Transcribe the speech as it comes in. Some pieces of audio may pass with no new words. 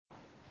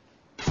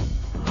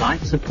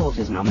Life support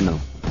is nominal.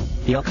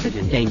 The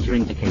oxygen danger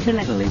indicator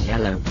level is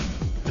yellow.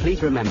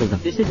 Please remember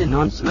that this is a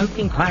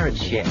non-smoking pirate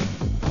ship.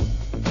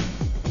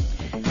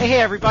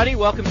 Hey everybody,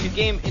 welcome to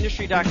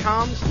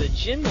GameIndustry.com's The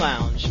Gin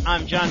Lounge.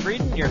 I'm John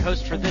Breeden, your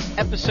host for this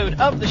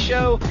episode of the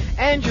show,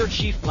 and your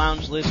chief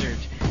lounge lizard.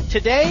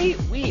 Today,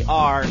 we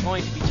are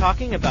going to be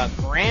talking about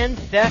Grand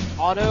Theft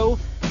Auto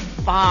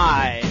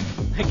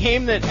 5, a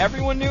game that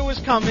everyone knew was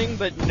coming,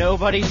 but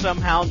nobody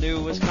somehow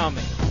knew was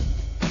coming.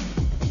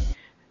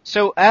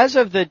 So, as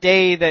of the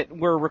day that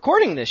we're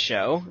recording this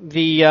show,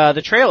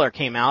 the trailer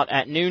came out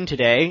at noon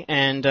today,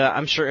 and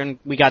I'm sure, and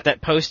we got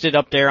that posted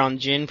up there on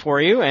Gin for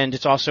you, and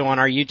it's also on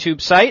our YouTube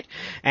site,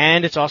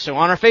 and it's also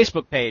on our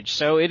Facebook page.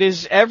 So it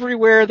is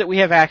everywhere that we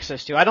have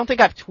access to. I don't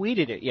think I've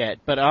tweeted it yet,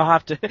 but I'll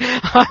have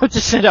to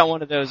send out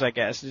one of those, I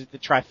guess, the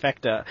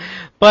trifecta.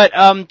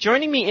 But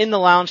joining me in the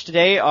lounge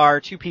today are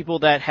two people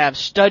that have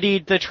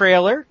studied the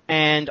trailer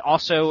and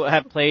also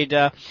have played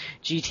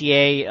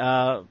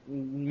GTA,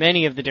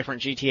 many of the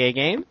different GTA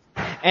games.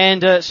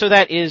 And so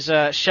that is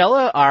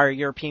Shella, our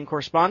European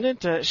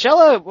correspondent.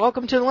 Shella,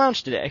 welcome to the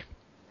lounge today.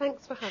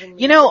 Thanks for having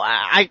me. You know,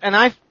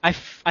 I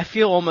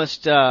feel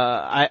almost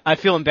I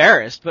feel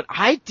embarrassed, but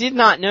I did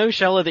not know,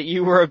 Shella, that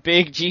you were a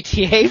big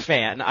GTA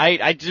fan.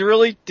 I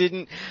really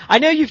didn't. I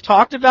know you've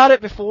talked about it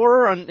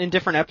before in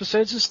different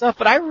episodes and stuff,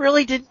 but I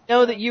really didn't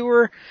know that you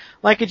were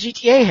like a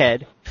GTA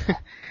head.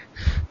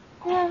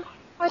 Yeah.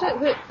 I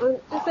don't think,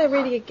 is there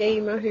really a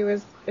gamer who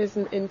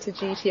isn't into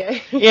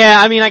GTA?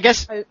 Yeah, I mean, I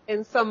guess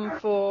in some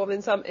form,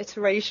 in some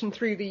iteration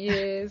through the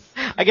years.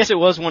 I guess it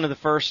was one of the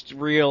first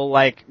real,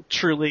 like,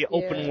 truly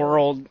open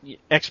world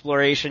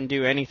exploration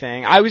do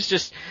anything. I was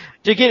just,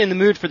 to get in the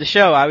mood for the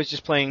show, I was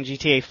just playing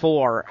GTA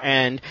 4,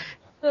 and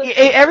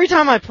every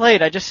time I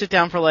played, I just sit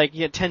down for like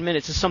 10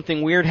 minutes and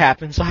something weird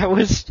happens. I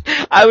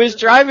was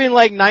driving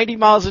like 90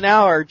 miles an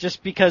hour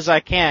just because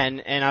I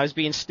can, and I was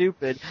being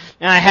stupid.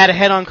 And I had a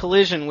head-on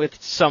collision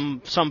with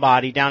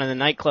somebody down in the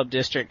nightclub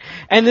district.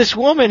 And this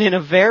woman in a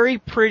very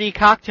pretty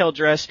cocktail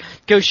dress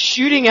goes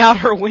shooting out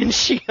her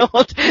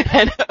windshield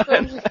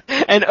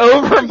and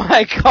over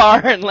my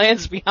car and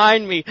lands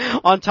behind me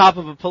on top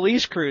of a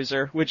police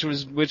cruiser, which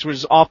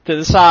was off to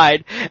the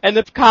side. And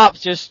the cop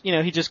just,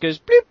 he just goes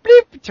bleep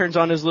bleep, turns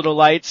on his little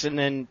lights and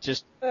then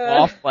just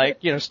off like,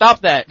 stop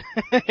that.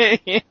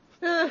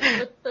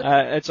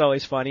 It's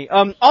always funny.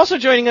 Also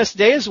joining us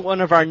today is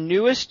one of our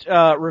newest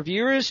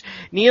reviewers,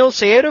 Neil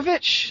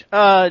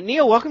Sayedovich.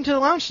 Neil, welcome to the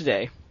lounge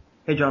today.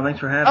 Hey John,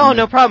 thanks for having me. Oh,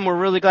 no problem. We're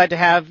really glad to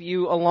have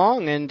you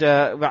along, and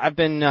I've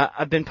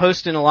been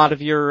posting a lot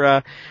of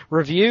your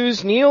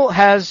reviews. Neil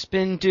has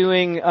been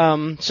doing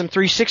some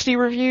 360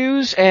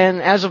 reviews,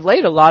 and as of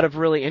late, a lot of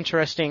really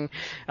interesting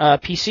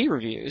PC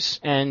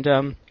reviews.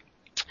 And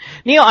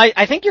Neil,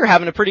 I think you're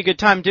having a pretty good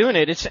time doing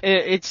it.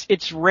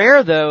 It's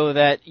rare though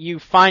that you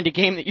find a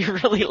game that you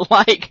really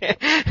like.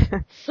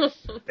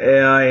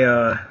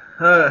 Yeah,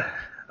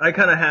 I'm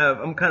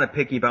kind of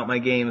picky about my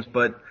games,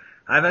 but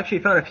I've actually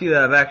found a few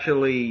that have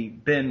actually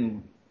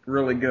been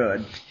really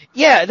good.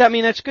 Yeah, I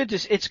mean, it's good to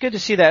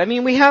see that. I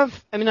mean,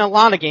 a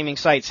lot of gaming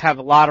sites have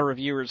a lot of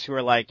reviewers who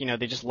are like,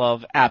 they just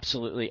love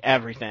absolutely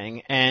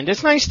everything. And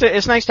it's nice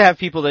to have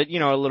people that,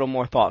 are a little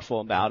more thoughtful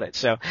about it.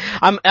 So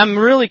I'm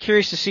really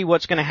curious to see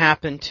what's going to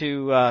happen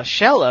to,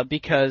 Shella,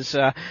 because,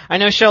 I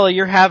know, Shella,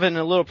 you're having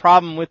a little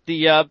problem with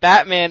the,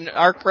 Batman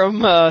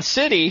Arkham,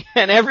 City,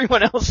 and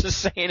everyone else is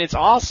saying it's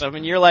awesome.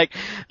 And you're like,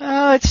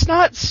 it's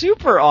not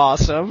super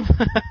awesome.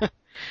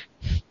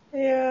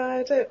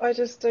 Yeah, I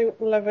just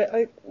don't love it.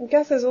 I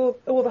guess there's all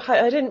the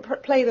hype. I didn't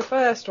play the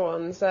first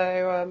one,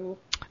 so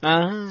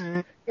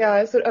yeah,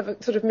 I sort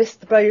of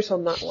missed the boat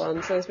on that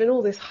one. So there's been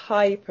all this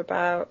hype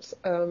about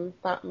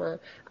Batman,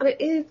 and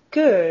it is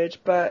good,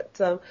 but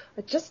I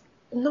just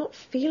not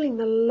feeling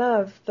the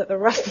love that the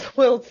rest of the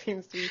world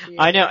seems to be feeling.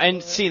 I know,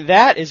 and see,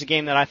 that is a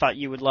game that I thought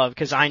you would love,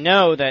 because I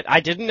know that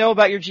I didn't know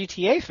about your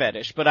GTA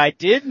fetish, but I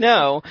did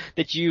know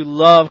that you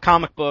love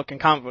comic book and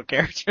comic book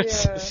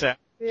characters. Yeah. So.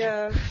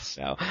 Yeah.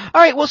 So,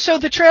 alright, well, so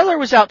the trailer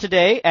was out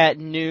today at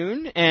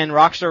noon, and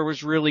Rockstar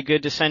was really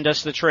good to send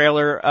us the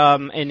trailer,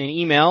 in an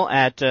email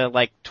at,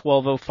 like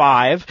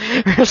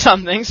 12:05 or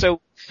something,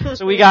 so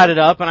we got it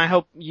up, and I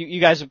hope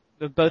you guys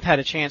have both had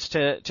a chance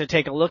to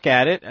take a look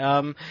at it.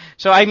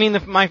 So I mean,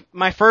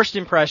 my first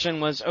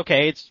impression was,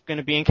 okay, it's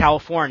gonna be in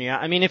California.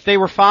 I mean, if they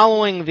were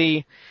following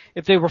the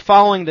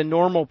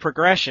normal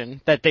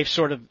progression that they've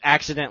sort of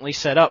accidentally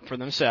set up for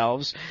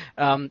themselves,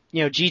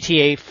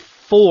 GTA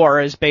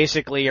 4 is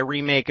basically a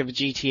remake of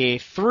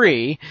GTA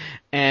 3,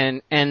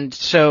 and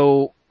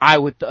so I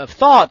would have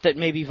thought that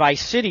maybe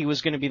Vice City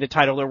was going to be the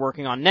title they're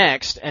working on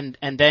next, and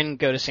then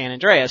go to San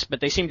Andreas, but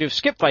they seem to have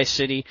skipped Vice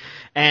City,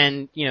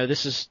 and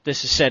this is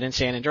set in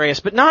San Andreas,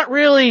 but not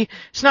really.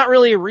 It's not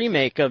really a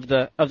remake of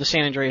the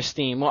San Andreas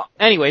theme. Well,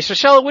 anyway, so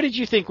Shella, what did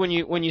you think when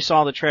you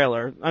saw the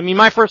trailer? I mean,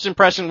 my first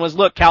impression was,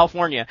 look,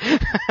 California.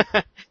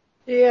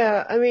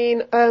 Yeah, I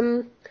mean,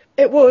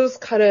 it was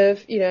kind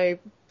of,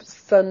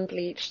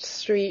 sun-bleached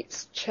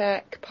streets,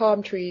 check.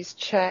 Palm trees,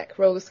 check.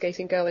 Roller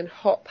skating girl in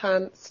hot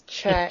pants,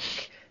 check.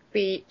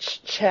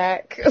 Beach,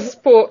 check,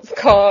 sports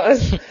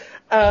cars.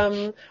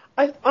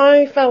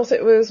 I felt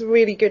it was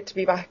really good to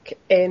be back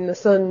in the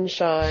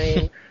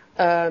sunshine,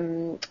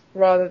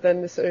 rather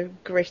than the sort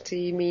of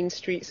gritty, mean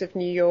streets of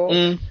New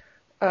York.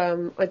 I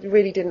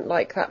really didn't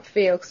like that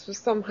feel, because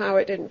somehow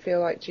it didn't feel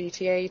like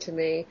GTA to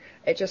me.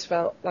 It just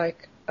felt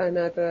like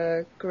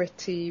another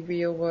gritty,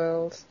 real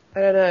world. I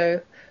don't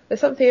know.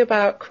 There's something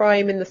about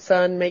crime in the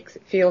sun makes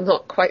it feel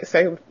not quite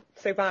so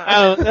bad.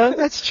 Oh, no,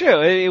 that's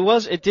true.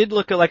 It did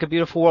look like a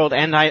beautiful world,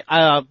 and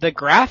the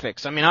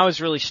graphics. I mean, I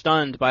was really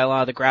stunned by a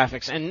lot of the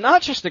graphics, and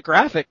not just the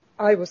graphics.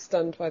 I was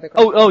stunned by the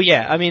graphics. Oh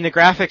yeah. I mean, the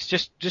graphics,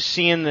 just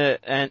seeing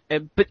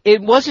but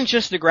it wasn't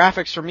just the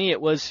graphics for me. It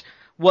was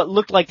what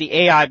looked like the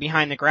AI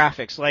behind the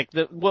graphics. Like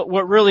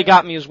what really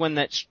got me was when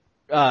that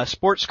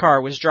sports car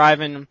was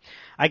driving,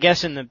 I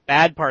guess, in the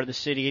bad part of the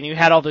city, and you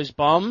had all those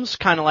bums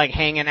kind of like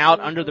hanging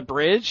out under the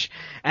bridge,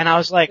 and I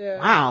was like,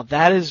 wow,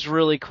 that is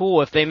really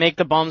cool. If they make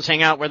the bums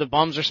hang out where the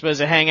bums are supposed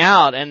to hang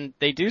out, and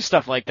they do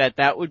stuff like that,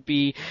 that would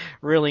be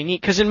really neat.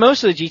 Because in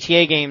most of the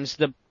GTA games,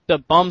 the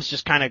bums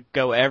just kind of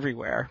go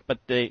everywhere, but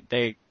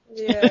they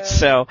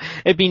so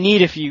it'd be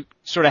neat if you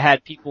sort of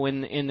had people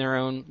in their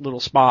own little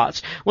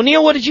spots. Well,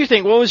 Neil, what did you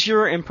think? What was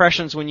your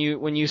impressions when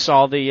you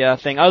saw the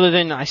thing? Other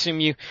than, I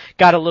assume you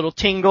got a little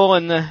tingle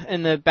in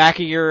the back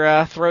of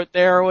your throat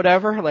there or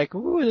whatever, like,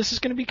 ooh, this is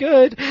going to be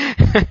good.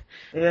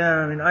 Yeah,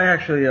 I mean, I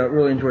actually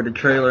really enjoyed the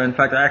trailer. In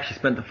fact, I actually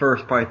spent the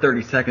first probably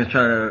 30 seconds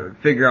trying to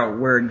figure out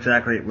where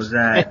exactly it was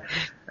at.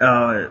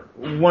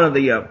 One of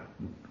the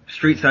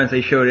street signs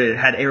they showed, it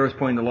had arrows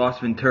pointing to Las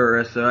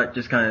Venturas, so that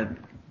just kind of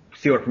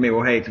sealed it for me.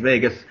 Well, hey, it's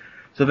Vegas.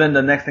 So then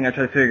the next thing I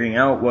tried figuring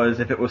out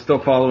was if it was still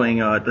following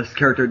this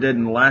character did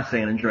in the last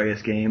San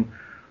Andreas game,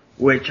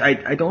 which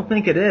I don't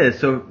think it is.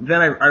 So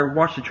then I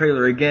watched the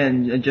trailer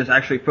again and just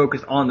actually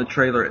focused on the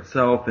trailer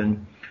itself,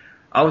 and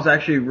I was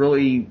actually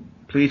really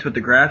pleased with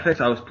the graphics.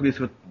 I was pleased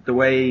with the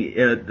way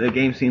the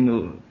game seemed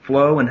to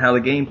flow and how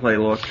the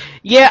gameplay looked.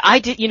 Yeah, I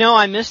did. You know,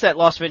 I missed that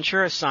Las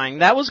Venturas sign.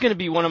 That was going to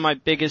be one of my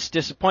biggest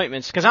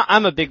disappointments, because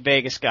I'm a big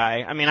Vegas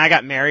guy. I mean, I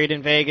got married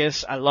in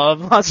Vegas. I love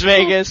Las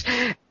Vegas.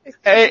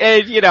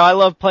 And, you know, I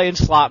love playing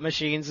slot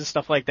machines and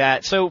stuff like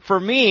that. So for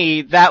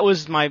me, that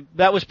was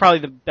probably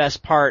the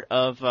best part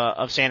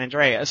of San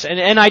Andreas.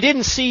 And I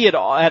didn't see it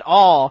at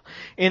all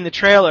in the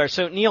trailer.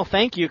 So Neil,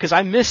 thank you, because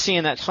I missed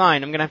seeing that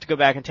sign. I'm going to have to go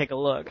back and take a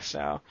look.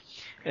 So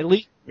at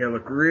least. Yeah,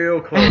 look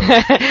real close.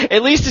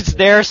 At least it's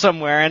there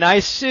somewhere, and I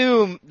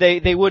assume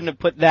they wouldn't have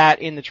put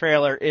that in the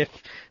trailer if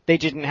they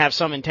didn't have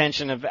some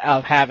intention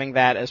of having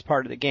that as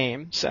part of the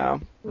game.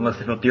 So unless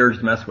they felt the urge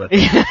to mess with.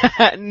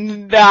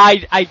 No,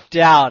 I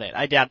doubt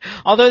it.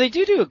 Although they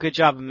do a good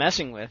job of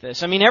messing with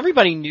this. I mean,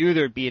 everybody knew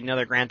there'd be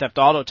another Grand Theft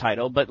Auto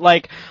title, but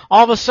like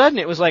all of a sudden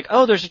it was like,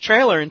 oh, there's a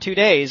trailer in 2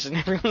 days, and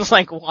everyone's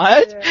like,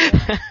 what?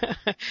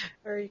 Yeah.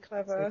 Very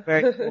clever.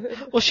 Very cool.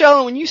 Well,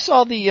 Sheldon,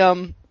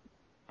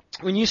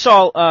 when you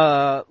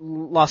saw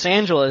Los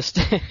Angeles,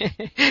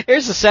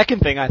 here's the second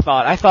thing I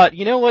thought. I thought,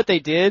 you know what they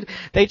did?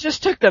 They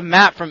just took the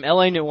map from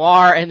LA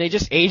Noire and they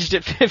just aged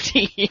it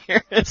 50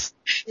 years.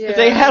 Yeah,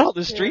 they had all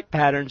the street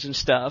patterns and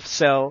stuff,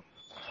 so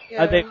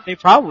they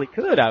probably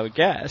could, I would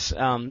guess.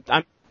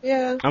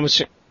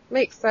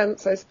 Makes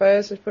sense, I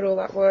suppose, to put all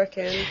that work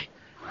in.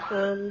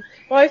 Well,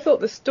 I thought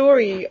the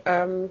story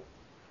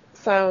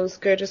sounds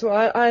good as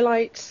well. I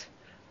liked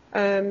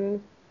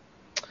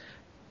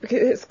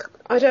because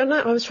I don't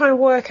know, I was trying to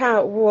work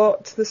out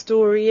what the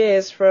story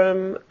is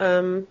from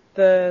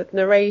the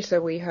narrator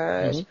we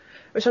heard,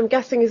 which I'm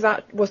guessing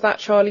was that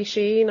Charlie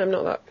Sheen? I'm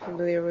not that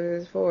familiar with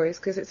his voice,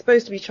 because it's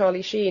supposed to be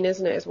Charlie Sheen,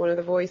 isn't it, as one of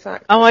the voice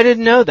actors? Oh, I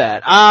didn't know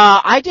that.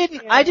 I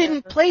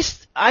didn't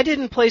place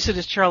it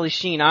as Charlie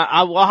Sheen.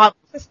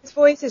 His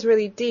voice is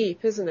really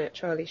deep, isn't it,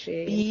 Charlie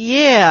Sheen?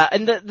 Yeah,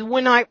 and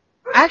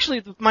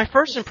my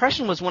first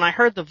impression was when I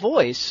heard the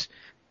voice,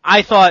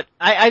 I thought,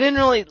 I didn't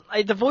really,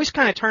 the voice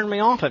kind of turned me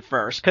off at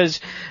first, cause,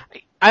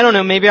 I don't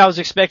know, maybe I was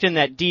expecting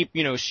that deep,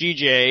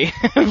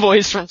 CJ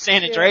voice from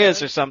San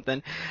Andreas or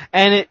something,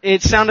 and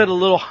it sounded a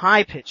little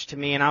high-pitched to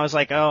me, and I was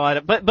like,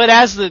 but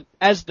as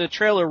the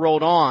trailer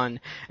rolled on,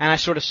 and I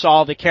sort of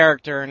saw the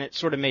character, and it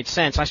sort of made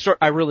sense,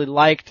 I really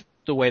liked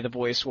the way the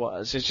voice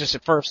was. It's just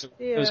at first,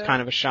 it was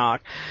kind of a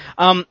shock.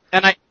 Well,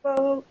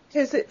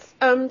 because it's,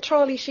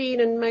 Charlie Sheen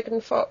and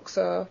Megan Fox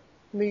are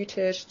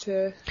muted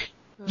to...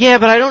 Yeah,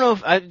 but I don't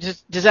know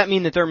if does that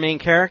mean that they're main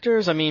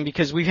characters? I mean,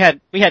 because we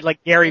had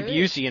like Gary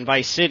Busey in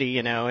Vice City,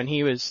 and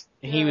he was.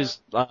 I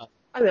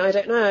mean, I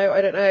don't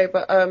know,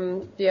 but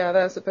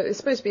but it's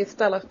supposed to be a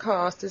stellar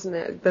cast, isn't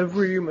it? The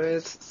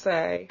rumours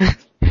say.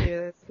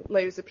 There's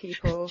loads of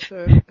people who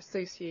are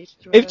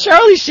associated with it. If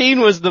Charlie Sheen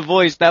was the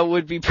voice, that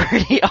would be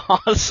pretty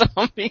awesome.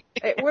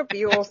 It would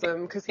be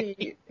awesome, because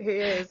he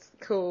is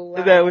cool.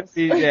 That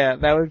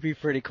would be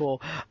pretty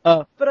cool.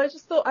 But I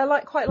just thought I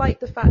quite like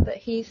the fact that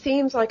he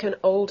seems like an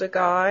older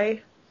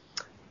guy.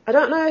 I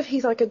don't know if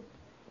he's like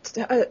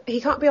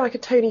he can't be like a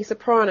Tony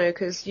Soprano,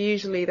 because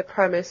usually the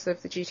premise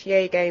of the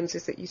GTA games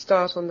is that you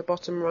start on the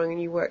bottom rung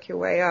and you work your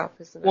way up,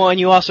 isn't it? Well, and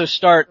you also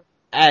start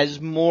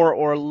as more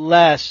or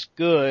less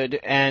good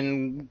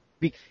and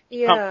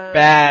become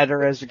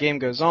badder as the game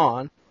goes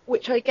on.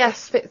 Which I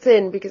guess fits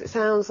in because it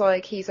sounds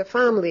like he's a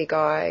family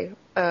guy,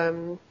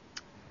 and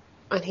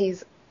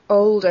he's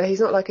older. He's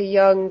not like a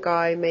young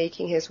guy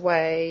making his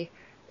way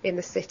in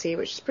the city,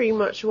 which is pretty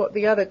much what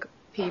the other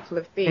people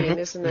have been,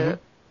 isn't it?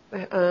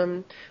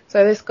 So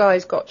this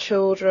guy's got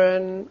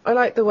children. I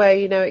like the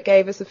way, it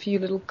gave us a few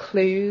little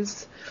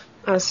clues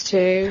as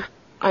to,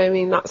 I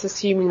mean, that's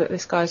assuming that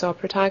this guy's our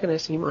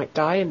protagonist and he might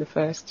die in the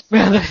first.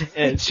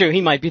 It's true,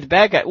 he might be the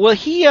bad guy. Well,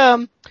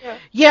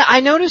 I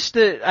noticed,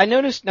 I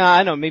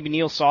don't know, maybe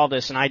Neil saw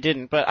this and I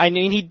didn't, but I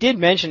mean, he did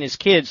mention his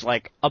kids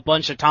like a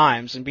bunch of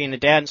times and being a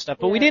dad and stuff,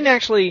 but we didn't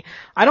actually,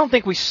 I don't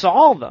think we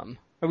saw them.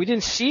 Or we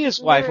didn't see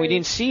his wife, we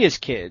didn't see his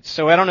kids.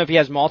 So I don't know if he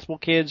has multiple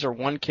kids or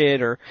one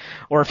kid or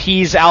if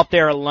he's out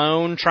there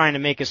alone trying to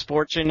make his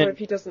fortune. Or if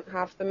he doesn't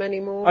have them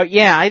anymore.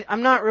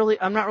 I'm not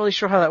really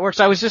sure how that works.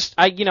 I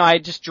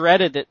just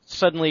dreaded that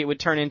suddenly it would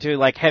turn into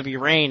like heavy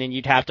rain and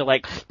you'd have to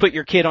like put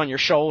your kid on your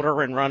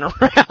shoulder and run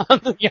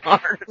around the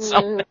yard or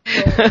something.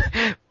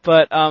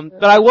 But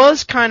I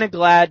was kind of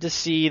glad to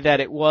see that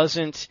it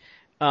wasn't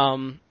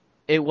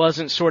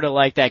sort of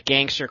like that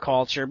gangster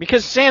culture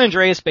because San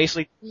Andreas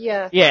basically,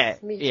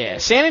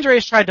 San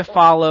Andreas tried to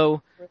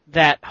follow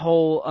that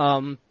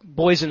whole,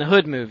 Boys in the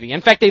Hood movie.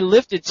 In fact, they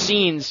lifted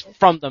scenes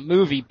from the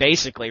movie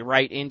basically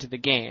right into the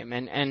game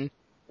and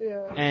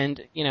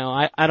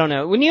I don't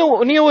know. Neil,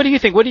 what do you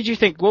think? What did you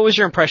think? What was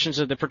your impressions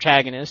of the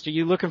protagonist? Are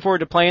you looking forward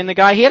to playing the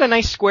guy? He had a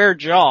nice square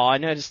jaw. I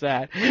noticed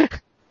that.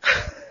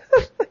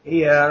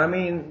 Yeah, I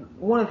mean,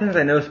 one of the things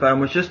I noticed about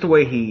him was just the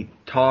way he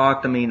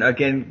talked. I mean,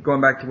 again,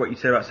 going back to what you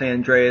said about San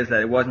Andreas,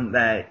 that it wasn't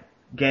that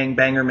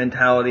gangbanger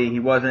mentality.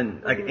 He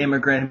wasn't like an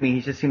immigrant. I mean,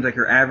 he just seems like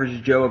your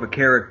average Joe of a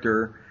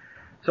character.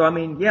 So, I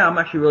mean, yeah, I'm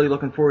actually really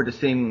looking forward to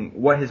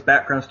seeing what his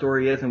background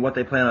story is and what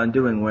they plan on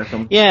doing with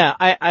him.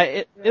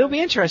 Yeah, it'll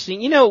be interesting.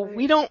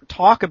 We don't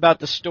talk about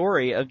the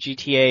story of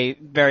GTA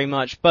very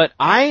much, but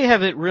I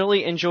have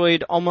really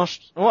enjoyed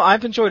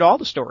I've enjoyed all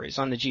the stories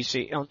on the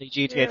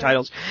GTA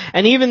titles.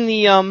 And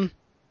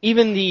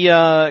even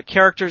the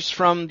characters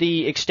from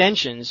the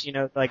extensions,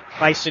 like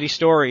Vice City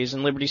Stories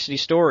and Liberty City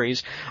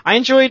Stories. I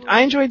enjoyed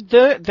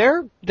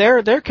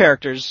their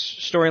characters'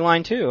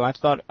 storyline too. I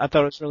thought it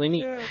was really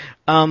neat. Yeah.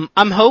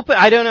 I'm hoping,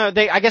 I don't know,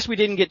 I guess we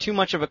didn't get too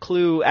much of a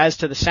clue as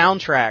to the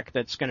soundtrack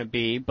that's gonna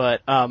be,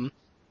 but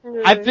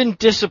I've been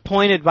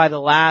disappointed by the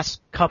last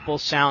couple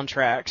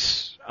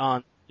soundtracks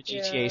on the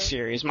GTA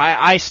series.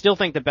 I still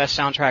think the best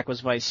soundtrack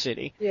was Vice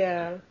City.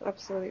 Yeah,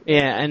 absolutely.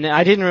 Yeah, and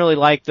I didn't really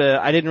like the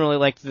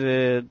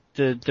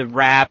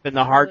rap and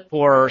the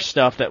hardcore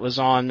stuff that was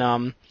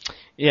on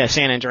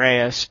San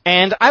Andreas.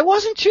 And I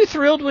wasn't too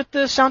thrilled with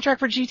the soundtrack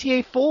for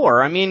GTA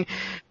 4. I mean,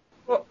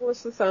 what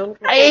was the soundtrack?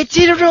 It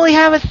didn't really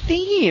have a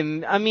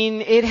theme. I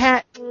mean, it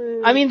had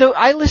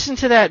I listened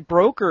to that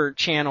Broker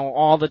channel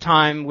all the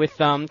time with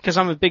cuz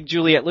I'm a big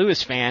Juliette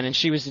Lewis fan and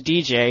she was the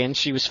DJ and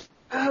she was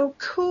Oh,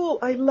 cool.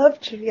 I love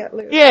Juliette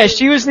Lewis. Yeah,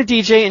 she was the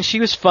DJ and she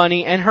was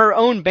funny and her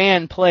own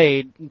band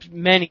played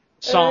many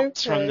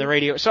songs from the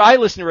radio. So I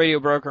listened to Radio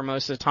Broker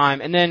most of the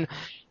time and then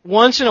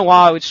once in a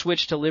while I would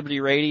switch to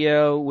Liberty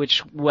Radio,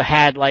 which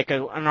had like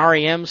an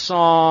REM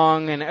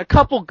song and a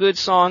couple good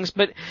songs,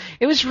 but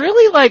it was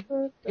really like,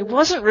 it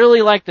wasn't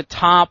really like the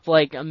top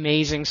like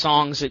amazing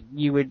songs that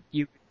you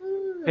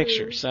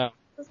picture, so.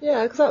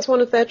 Yeah, because that's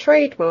one of their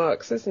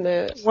trademarks, isn't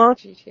it? Well,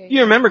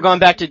 you remember going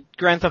back to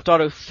Grand Theft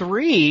Auto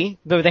 3,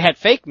 though they had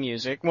fake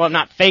music. Well,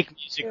 not fake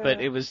music, but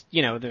it was,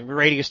 the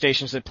radio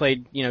stations that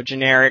played,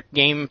 generic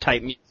game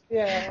type music.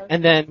 Yeah.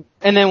 And then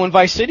when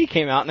Vice City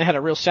came out and they had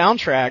a real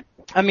soundtrack,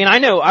 I mean, I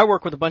know I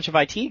work with a bunch of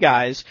IT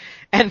guys,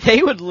 and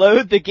they would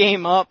load the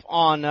game up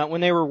on when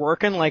they were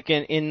working, like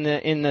in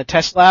the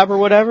test lab or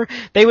whatever.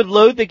 They would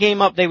load the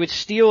game up. They would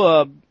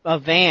steal a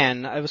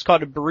van. It was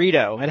called a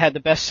Burrito. It had the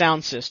best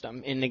sound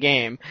system in the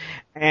game,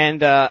 and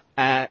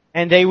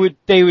they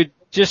would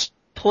just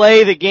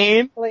play the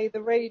game. Play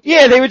the radio.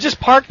 Yeah, they would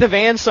just park the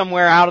van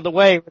somewhere out of the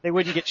way where they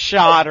wouldn't get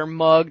shot or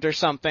mugged or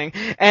something,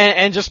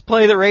 and just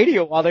play the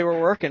radio while they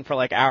were working for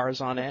like hours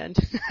on end.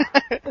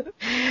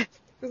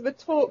 Because the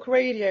talk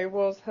radio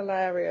was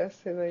hilarious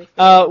in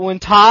those when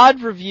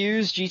Todd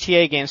reviews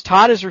GTA games,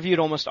 Todd has reviewed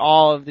almost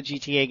all of the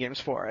GTA games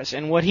for us,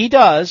 and what he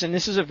does, and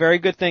this is a very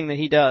good thing that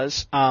he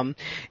does,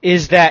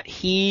 is that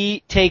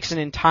he takes an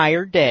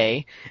entire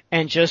day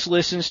and just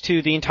listens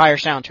to the entire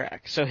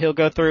soundtrack. So he'll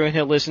go through and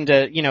he'll listen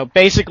to,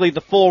 basically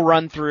the full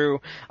run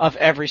through of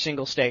every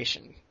single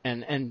station.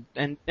 And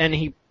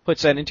he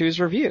puts that into his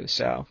review.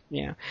 So,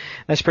 yeah,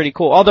 that's pretty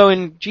cool. Although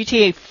in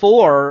GTA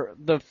 4,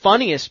 the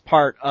funniest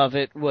part of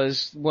it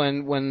was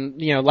when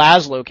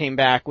Laszlo came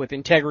back with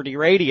Integrity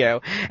Radio,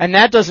 and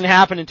that doesn't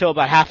happen until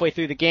about halfway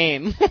through the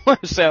game.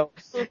 So,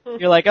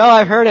 you're like, oh,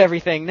 I've heard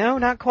everything. No,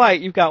 not quite.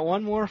 You've got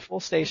one more full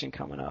station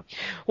coming up.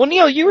 Well,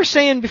 Neil, you were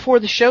saying before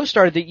the show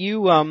started that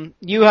you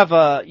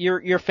have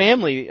your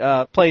family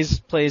plays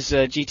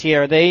GTA.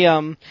 Are they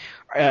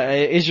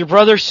is your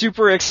brother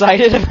super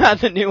excited about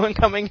the new one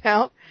coming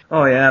out?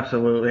 Oh yeah,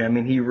 absolutely. I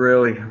mean, he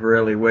really,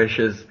 really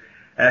wishes.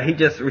 He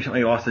just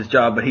recently lost his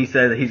job, but he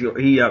said that he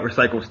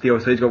recycles steel,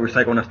 so he's going to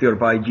recycle enough steel to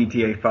buy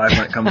GTA 5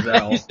 when it comes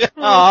out.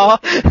 Oh,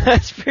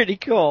 that's pretty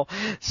cool.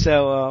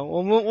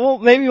 So,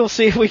 maybe we'll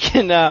see if we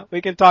can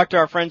talk to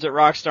our friends at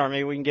Rockstar.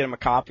 Maybe we can get him a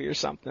copy or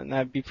something.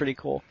 That'd be pretty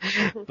cool.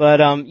 But,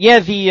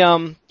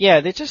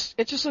 it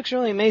just looks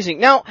really amazing.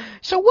 Now,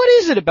 so what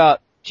is it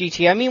about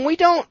GTA? I mean, we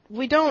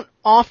don't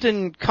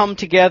often come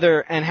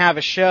together and have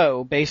a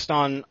show based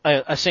on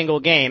a single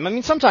game. I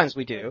mean, sometimes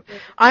we do.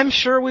 I'm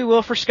sure we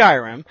will for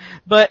Skyrim,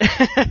 but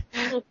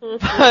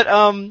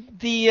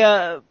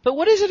but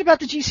what is it about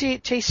the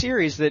GTA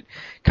series that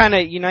kind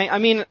of unite? I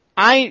mean,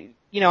 I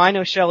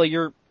know, Shelley,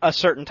 you're a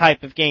certain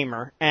type of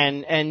gamer,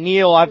 and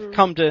Neil, I've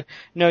come to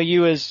know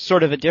you as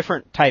sort of a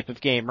different type of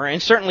gamer,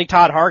 and certainly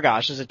Todd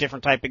Hargosh is a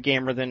different type of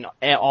gamer than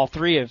all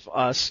three of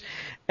us.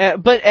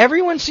 But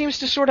everyone seems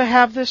to sort of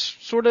have this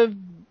sort of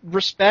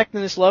respect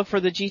and this love for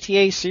the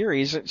GTA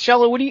series.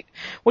 Shelley,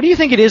 what do you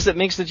think it is that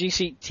makes the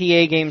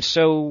GTA game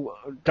so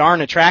darn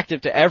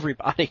attractive to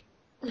everybody?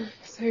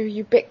 So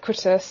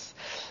ubiquitous.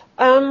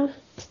 Well,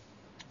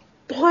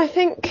 I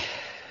think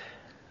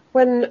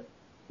when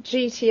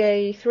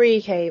GTA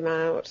 3 came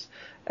out,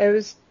 it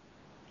was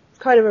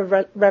kind of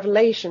a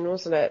revelation,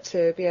 wasn't it,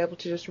 to be able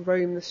to just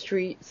roam the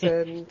streets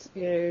and,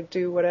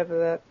 do whatever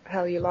the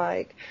hell you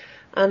like.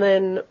 And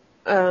then,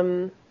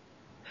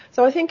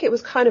 so I think it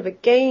was kind of a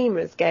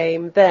gamer's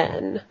game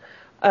then.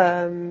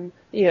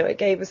 It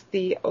gave us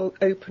the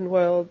open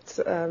world,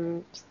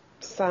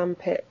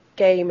 sandpit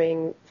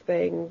gaming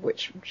thing,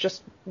 which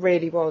just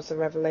really was a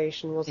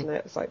revelation, wasn't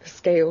it? It's like the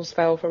scales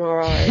fell from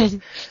our eyes.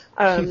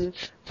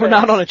 We're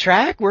not on a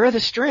track, where are the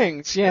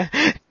strings? Yeah.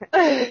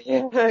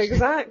 Yeah,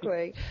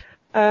 exactly.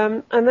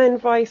 And then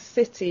Vice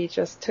City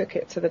just took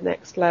it to the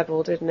next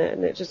level, didn't it?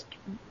 And it just,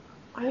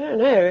 I don't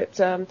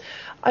know,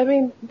 I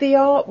mean, the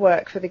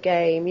artwork for the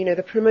game,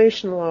 the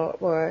promotional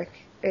artwork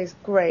is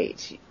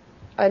great.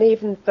 And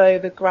even though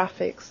the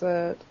graphics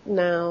are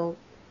now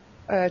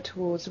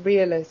towards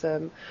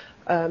realism,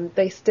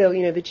 they still,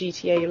 the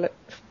GTA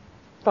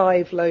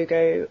 5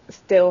 logo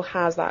still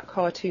has that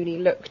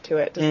cartoony look to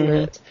it, doesn't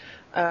it?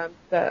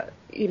 That,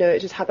 it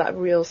just had that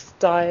real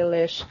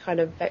stylish kind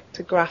of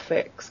vector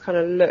graphics kind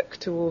of look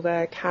to all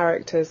their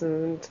characters,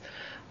 and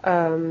I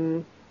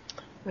don't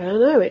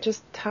know, it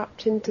just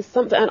tapped into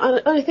something.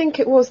 And I think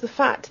it was the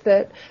fact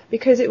that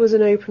because it was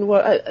an open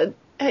world,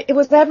 it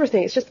was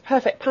everything. It's just the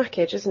perfect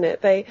package, isn't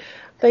it?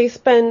 They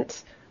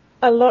spent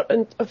a lot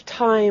of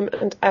time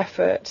and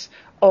effort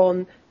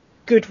on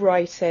good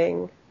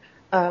writing,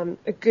 a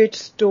good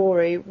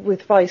story.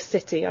 With Vice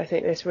City, I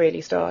think this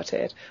really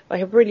started.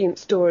 Like a brilliant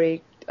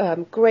story,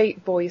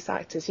 great voice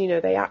actors,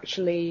 they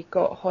actually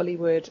got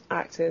Hollywood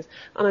actors,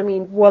 and I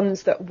mean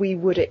ones that we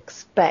would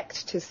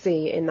expect to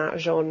see in that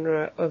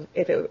genre of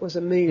if it was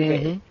a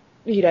movie.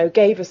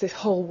 Gave us this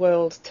whole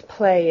world to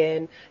play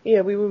in.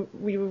 We were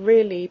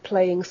really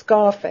playing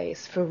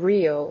Scarface for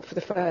real for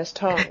the first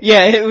time.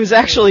 Yeah, it was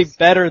actually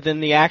better than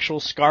the actual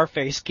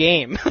Scarface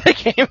game that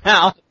came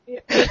out.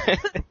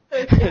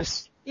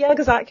 Yeah,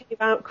 because that came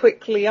out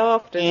quickly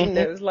after, didn't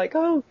it? It was like,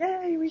 oh,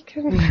 yay, we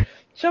can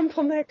jump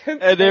on their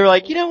coat. They were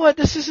like, you know what,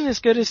 this isn't as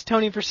good as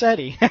Tony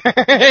Vercetti.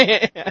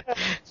 Yeah,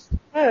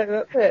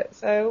 that's it.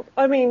 So,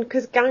 I mean,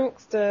 because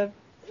gangster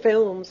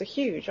films are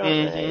huge,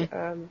 aren't they?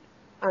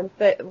 And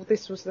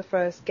this was the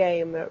first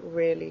game that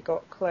really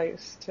got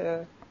close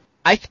to...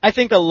 I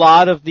think a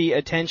lot of the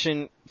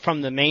attention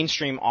from the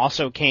mainstream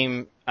also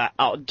came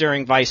out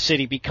during Vice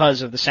City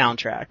because of the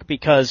soundtrack,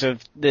 because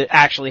of the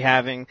actually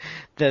having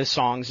the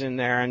songs in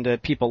there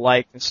and people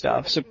liked and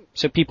stuff.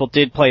 So people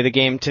did play the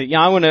game to,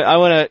 I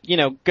wanna,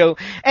 go.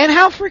 And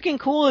how freaking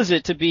cool is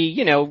it to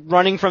be,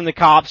 running from the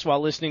cops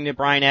while listening to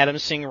Bryan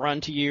Adams sing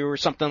Run to You or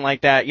something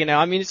like that,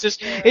 I mean,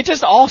 it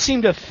just all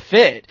seemed to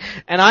fit.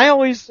 And I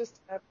always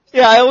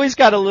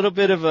got a little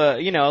bit of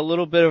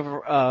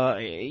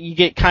you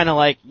get kind of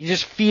like, you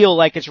just feel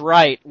like it's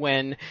right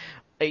when,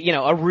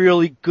 a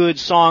really good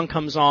song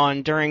comes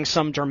on during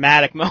some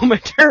dramatic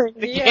moment during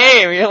the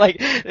game. You're like,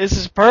 this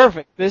is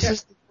perfect. This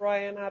is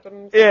Bryan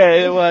Adams.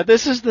 Yeah, well,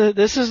 this is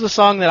the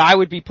song that I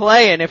would be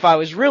playing if I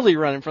was really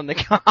running from the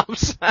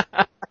cops.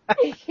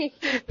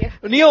 Yeah.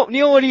 Neil,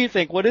 what do you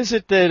think? What is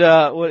it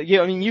that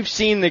you've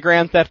seen the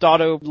Grand Theft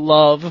Auto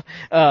love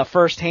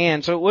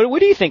firsthand. So what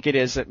do you think it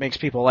is that makes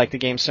people like the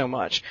game so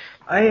much?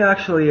 I'm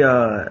actually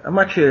a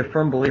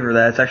firm believer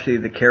that it's actually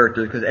the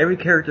characters, because every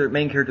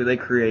main character they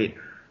create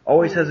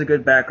always has a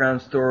good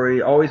background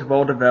story, always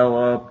well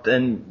developed,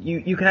 and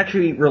you can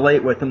actually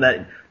relate with them.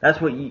 That's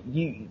what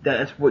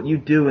you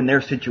do in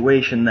their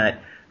situation.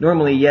 That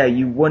normally,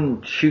 you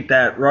wouldn't shoot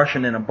that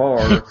Russian in a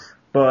bar,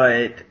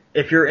 but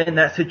if you're in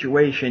that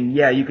situation,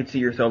 you could see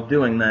yourself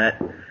doing that.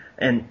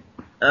 And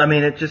I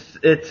mean,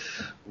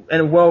 it's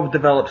well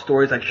developed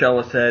stories, like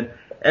Shella said.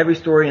 Every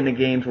story in the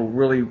games were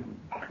really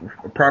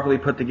properly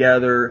put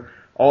together.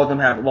 all of them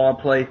have long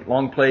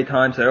play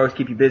time, so they always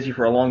keep you busy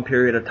for a long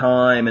period of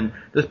time, and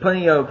there's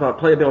plenty of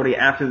playability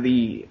after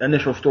the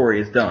initial story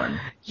is done.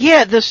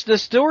 Yeah, the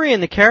story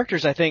and the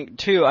characters, I think,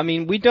 too. I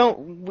mean,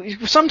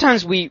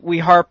 sometimes we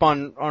harp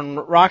on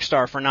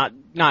Rockstar for not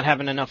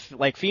having enough,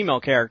 like,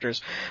 female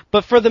characters.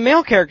 But for the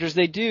male characters,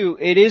 it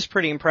is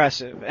pretty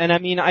impressive. And I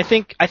mean, I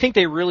think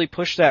they really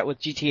pushed that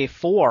with GTA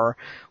 4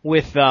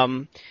 with,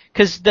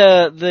 cause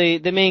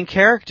the main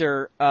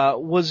character,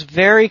 was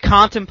very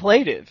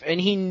contemplative, and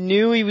he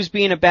knew he was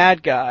being a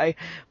bad guy,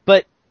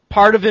 but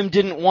part of him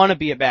didn't want to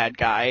be a bad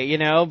guy, you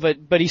know,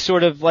 but he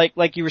sort of,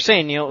 like you were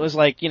saying, Neil, it was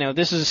like, you know,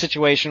 this is a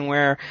situation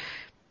where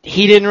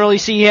he didn't really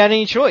see he had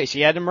any choice. He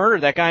had to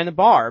murder that guy in the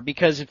bar,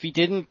 because if he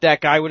didn't,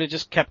 that guy would have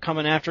just kept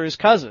coming after his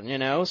cousin, you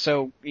know,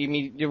 so, I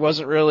mean, there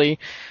wasn't really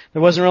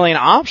an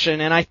option,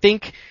 and I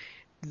think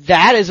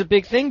that is a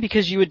big thing,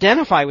 because you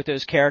identify with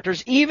those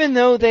characters, even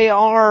though they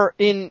are,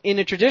 in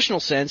a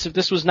traditional sense, if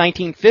this was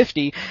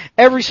 1950,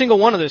 every single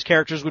one of those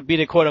characters would be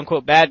the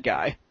quote-unquote bad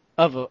guy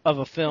of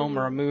a film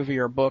or a movie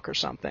or a book or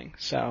something.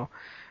 So,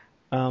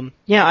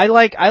 yeah, I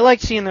like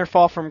seeing their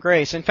fall from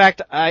grace. In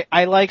fact,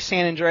 I like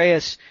San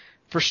Andreas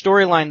for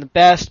storyline the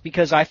best,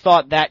 because I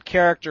thought that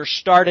character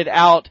started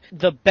out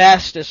the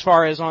best as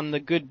far as on the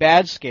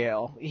good-bad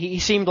scale. He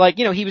seemed like,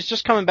 you know, he was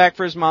just coming back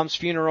for his mom's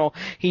funeral.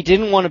 He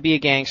didn't want to be a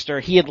gangster.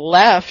 He had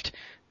left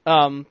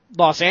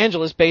Los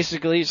Angeles,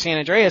 basically San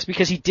Andreas,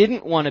 because he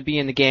didn't want to be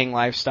in the gang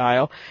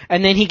lifestyle,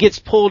 and then he gets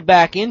pulled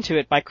back into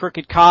it by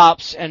crooked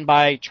cops and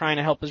by trying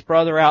to help his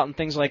brother out and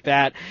things like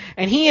that,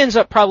 and he ends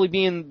up probably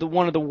being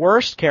one of the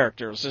worst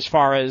characters as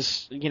far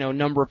as, you know,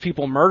 number of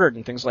people murdered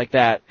and things like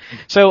that.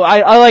 So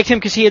I liked him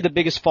because he had the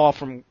biggest fall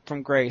from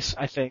grace,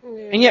 I think,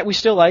 and yet we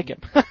still like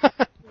him.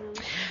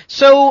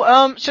 So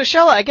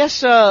Shella, I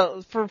guess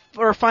for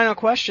a final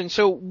question,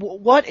 so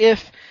what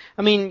if,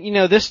 I mean, you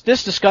know, this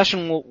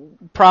discussion will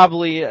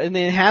probably, and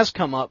it has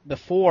come up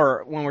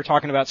before when we're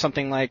talking about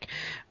something like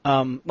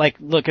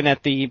looking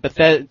at the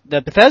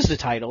Bethesda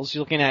titles.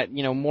 You're looking at,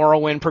 you know,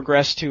 Morrowind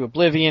progressed to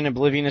Oblivion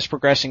is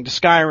progressing to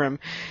Skyrim,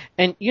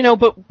 and, you know,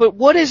 but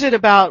what is it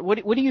about,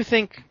 what do you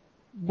think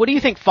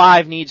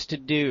 5 needs to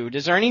do?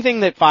 Is there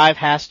anything that 5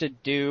 has to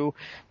do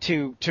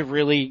to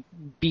really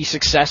be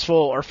successful,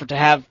 or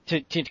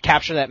to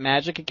capture that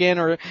magic again,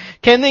 or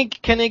can they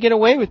get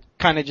away with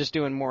kind of just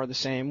doing more of the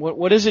same?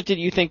 What is it that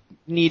you think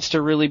needs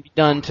to really be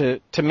done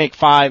to make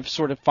 5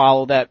 sort of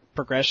follow that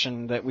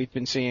progression that we've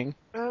been seeing?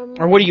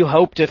 Or what do you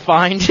hope to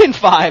find in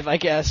 5, I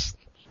guess?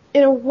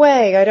 In a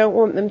way, I don't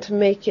want them to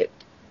make it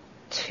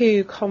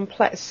too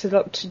complex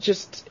to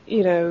just,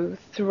 you know,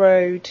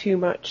 throw too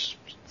much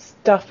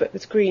stuff at the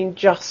screen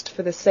just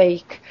for the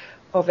sake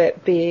of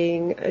it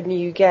being a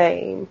new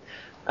game,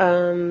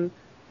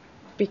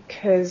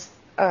 because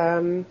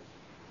there's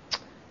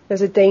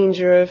a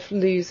danger of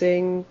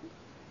losing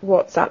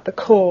what's at the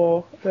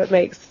core that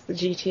makes the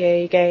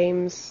GTA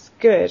games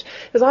good.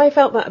 Because I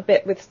felt that a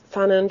bit with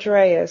San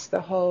Andreas,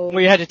 the whole...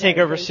 Well, you had to take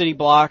over city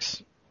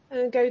blocks.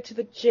 And go to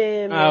the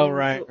gym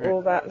and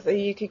all that. So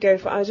you could go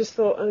for. I just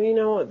thought, oh, you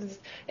know what?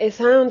 It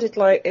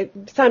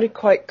sounded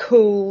quite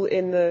cool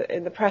in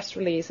the press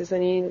releases,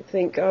 and you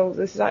think, oh,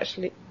 this is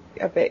actually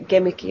a bit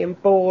gimmicky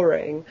and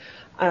boring.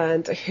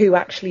 And who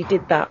actually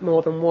did that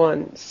more than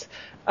once?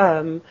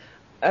 And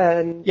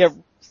yeah.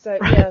 So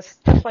yeah,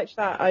 stuff like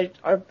that.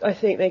 I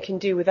think they can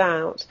do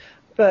without.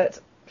 But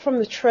from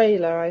the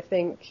trailer, I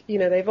think, you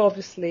know, they've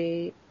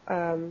obviously,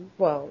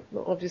 well,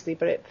 not obviously,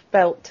 but it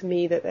felt to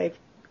me that they've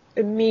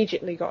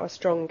immediately got a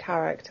strong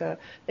character.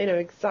 They know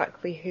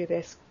exactly who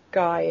this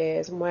guy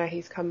is and where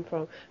he's come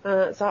from, and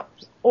that's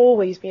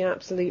always been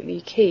absolutely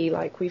key,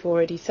 like we've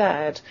already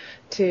said,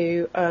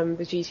 to the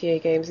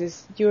GTA games,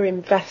 is your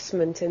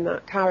investment in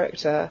that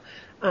character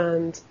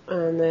and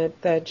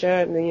their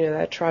journey, you know,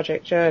 their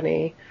tragic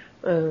journey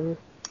to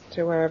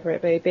wherever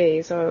it may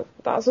be. So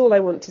that's all I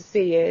want to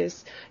see,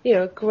 is, you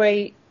know, a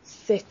great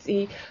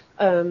city,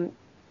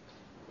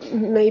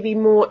 maybe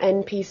more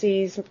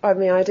NPCs. I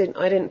mean, I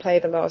didn't play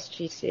the last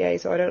GTA,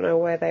 so I don't know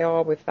where they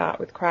are with that,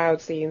 with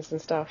crowd scenes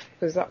and stuff,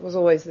 because that was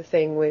always the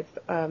thing with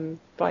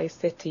Vice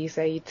City.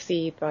 So you'd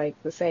see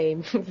like the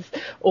same,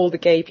 all the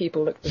gay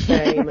people looked the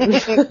same,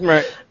 and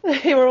right.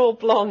 They were all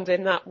blonde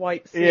in that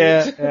white suit,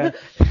 yeah.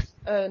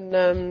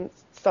 and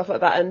stuff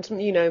like that,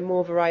 and, you know,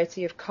 more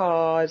variety of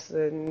cars,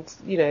 and,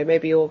 you know,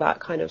 maybe all that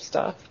kind of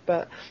stuff.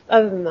 But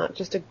other than that,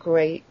 just a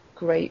great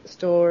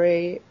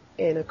story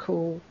in a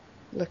cool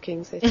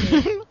looking city.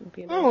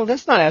 Oh,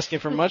 that's not asking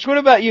for much. What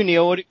about you,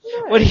 Neil? What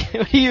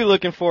are you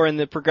looking for in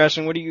the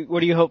progression? What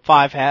do you hope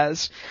 5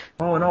 has?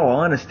 Oh, in all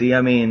honesty,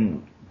 I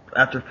mean,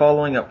 after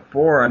following up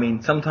 4, I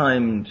mean,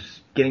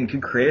 sometimes getting too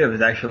creative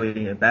is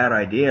actually a bad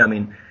idea. I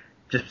mean,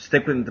 just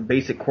stick with the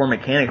basic core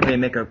mechanics, maybe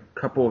make a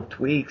couple of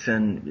tweaks,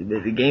 and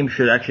the game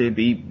should actually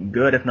be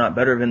good, if not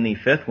better than the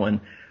 5th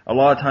one. A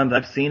lot of times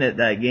I've seen it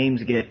that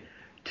games get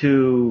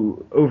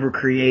too over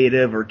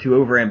creative or too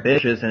over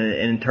ambitious, and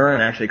in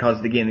turn actually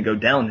causes the game to go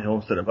downhill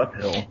instead of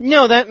uphill.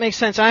 No, that makes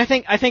sense. I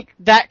think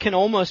that can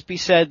almost be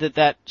said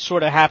that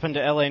sort of happened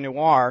to LA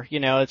Noire. You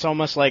know, it's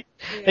almost like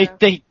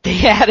they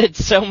added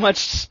so much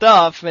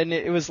stuff, and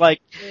it was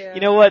like,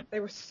 you know what? They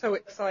were so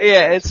excited.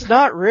 Yeah, it's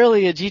not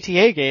really a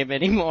GTA game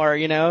anymore,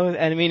 you know. And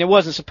I mean, it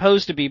wasn't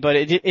supposed to be, but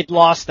it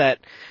lost that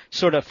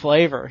sort of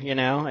flavor, you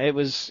know. It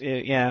was,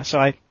 yeah. So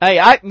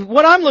I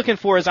what I'm looking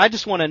for is I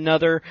just want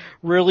another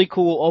really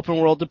cool open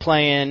world to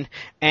play in,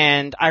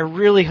 and I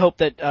really hope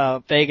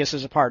that Vegas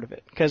is a part of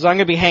it, because I'm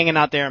gonna be hanging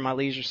out there in my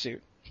leisure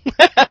suit.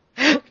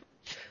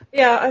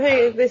 Yeah, I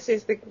think this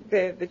is the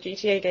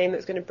GTA game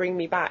that's going to bring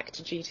me back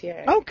to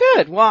GTA. Oh,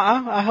 good. Well,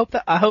 I hope.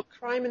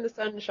 Crime in the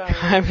Sunshine.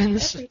 Crime in the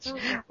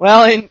Sunshine.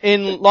 Well,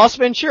 in Las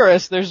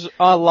Venturas, there's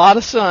a lot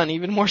of sun,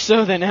 even more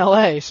so than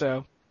LA.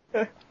 So.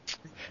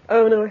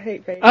 Oh no, I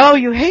hate Vegas. Oh,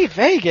 you hate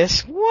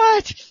Vegas?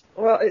 What?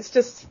 Well, it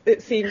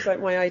seems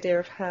like my idea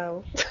of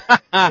hell.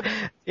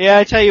 Yeah,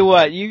 I tell you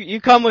what, you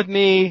come with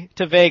me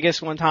to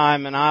Vegas one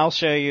time, and I'll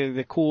show you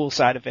the cool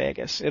side of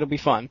Vegas. It'll be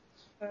fun.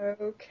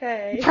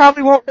 Okay. You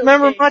probably won't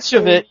remember much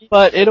of it,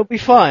 but it'll be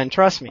fun,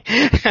 trust me.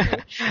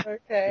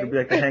 Okay. It'll be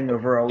like the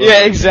Hangover all over.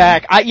 Yeah,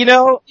 exactly.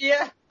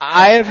 Yeah.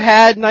 I have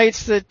had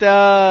nights that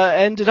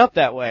ended up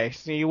that way.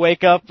 So you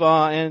wake up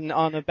on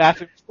the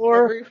bathroom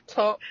floor. The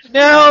rooftop.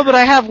 No, but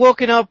I have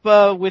woken up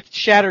with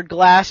shattered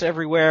glass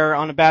everywhere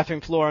on the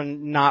bathroom floor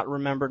and not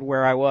remembered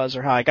where I was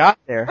or how I got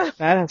there.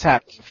 That has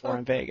happened before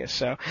in Vegas.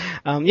 So,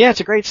 yeah, it's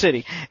a great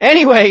city.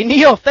 Anyway,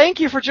 Neil, thank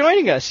you for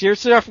joining us.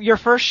 It's your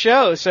first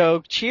show,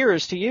 so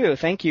cheers to you.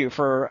 Thank you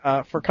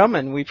for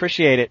coming. We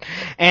appreciate it,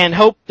 and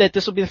hope that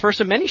this will be the first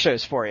of many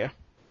shows for you.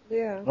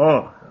 Yeah.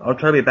 Oh, I'll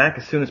try to be back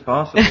as soon as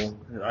possible.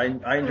 I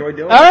enjoy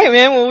doing it. All right,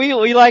 man. Well,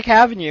 we like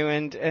having you,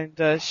 and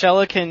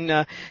Shella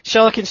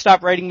can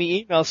stop writing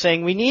me emails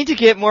saying we need to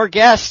get more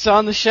guests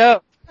on the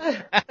show.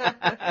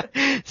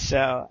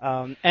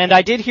 So, and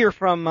I did hear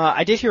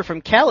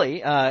from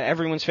Kelly,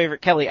 everyone's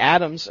favorite Kelly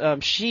Adams.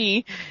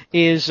 She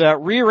is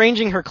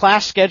rearranging her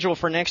class schedule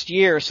for next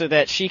year so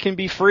that she can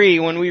be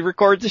free when we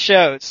record the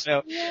shows.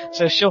 So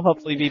she'll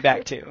hopefully be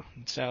back too.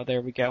 So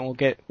there we go.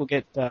 We'll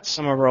get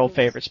some of our old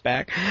favorites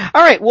back.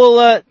 All right.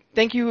 Well,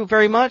 thank you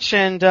very much.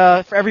 And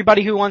for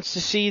everybody who wants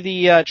to see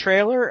the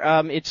trailer,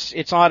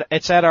 it's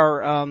at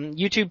our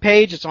YouTube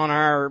page. It's on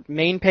our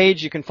main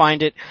page. You can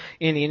find it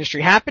in the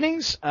Industry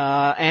Happenings,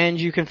 and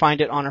you can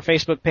find it on our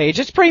Facebook page.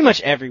 It's pretty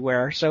much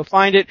everywhere. So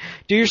find it,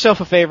 do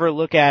yourself a favor,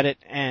 look at it,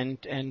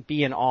 and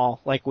be in awe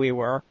like we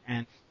were.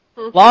 And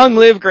long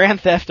live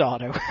Grand Theft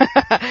Auto.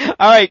 All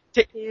right.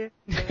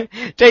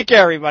 Take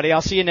care, everybody.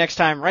 I'll see you next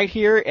time right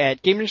here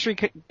at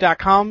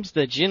GameIndustry.com's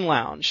The Gin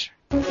Lounge.